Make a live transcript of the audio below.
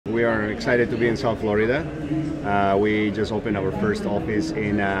We are excited to be in South Florida. We just opened our first office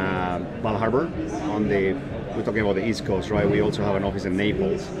in Bal Harbour. We're talking about the East Coast, right? We also have an office in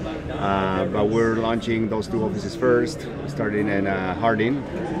Naples, but we're launching those two offices first, starting in Hardin,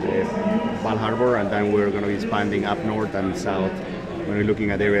 Bal Harbour, and then we're going to be expanding up north and south. When we're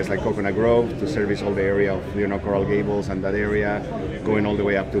looking at areas like Coconut Grove to service all the area of Coral Gables and that area, going all the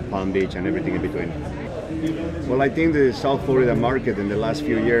way up to Palm Beach and everything in between. Well, I think the South Florida market in the last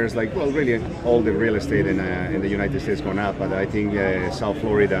few years, really all the real estate in the United States gone up, but I think South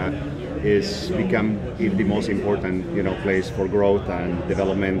Florida is become the most important place for growth and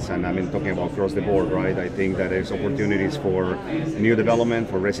developments, and I mean talking about across the board, right? I think that there's opportunities for new development,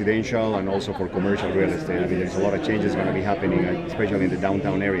 for residential, and also for commercial real estate. I mean there's a lot of changes going to be happening, especially in the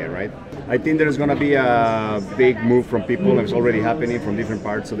downtown area, right? I think there's going to be a big move from people, and it's already happening, from different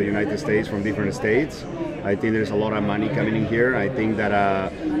parts of the United States, from different states. I think there's a lot of money coming in here. I think that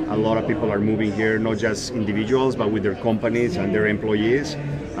a lot of people are moving here, not just individuals, but with their companies and their employees.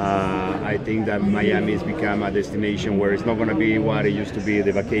 I think that Miami has become a destination where it's not going to be what it used to be,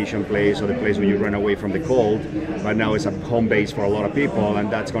 the vacation place or the place where you run away from the cold, but now it's a home base for a lot of people, and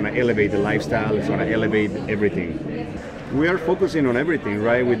that's going to elevate the lifestyle, it's going to elevate everything. We are focusing on everything,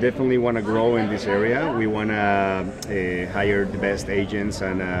 right? We definitely want to grow in this area. We want to hire the best agents,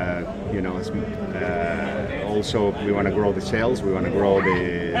 and also we want to grow the sales, we want to grow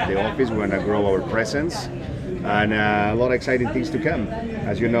the office, we want to grow our presence, and a lot of exciting things to come.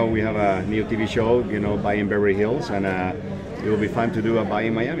 As you know, we have a new TV show, Buy in Beverly Hills, and it will be fun to do a Buy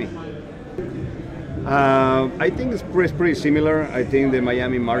in Miami. I think it's pretty similar. I think the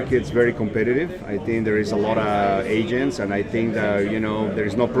Miami market's very competitive. I think there is a lot of agents, and I think that there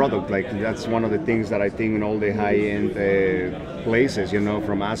is no product. That's one of the things that I think in all the high-end places,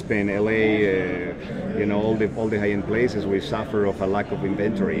 from Aspen, LA, all the high-end places, we suffer of a lack of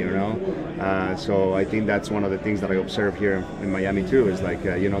inventory. So I think that's one of the things that I observe here in Miami too. Is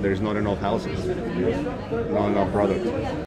there's not enough houses, not enough product.